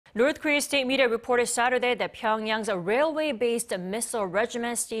North Korea's state media reported Saturday that Pyongyang's railway-based missile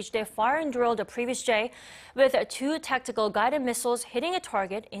regiment staged a firing drill the previous day, with 2 tactical guided missiles hitting a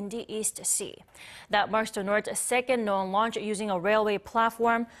target in the East Sea. That marks the North's second known launch using a railway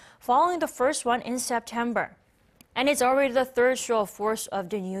platform, following the first one in September. And it's already the third show of force of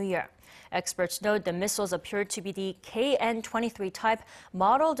the new year. Experts note the missiles appear to be the KN-23 type,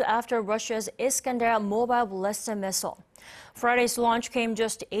 modeled after Russia's Iskander mobile ballistic missile. Friday's launch came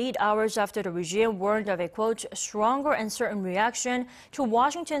just 8 hours after the regime warned of a, quote, stronger and certain reaction to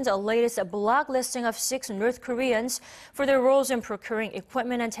Washington's latest blacklisting of 6 North Koreans for their roles in procuring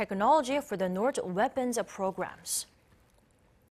equipment and technology for the North's weapons programs.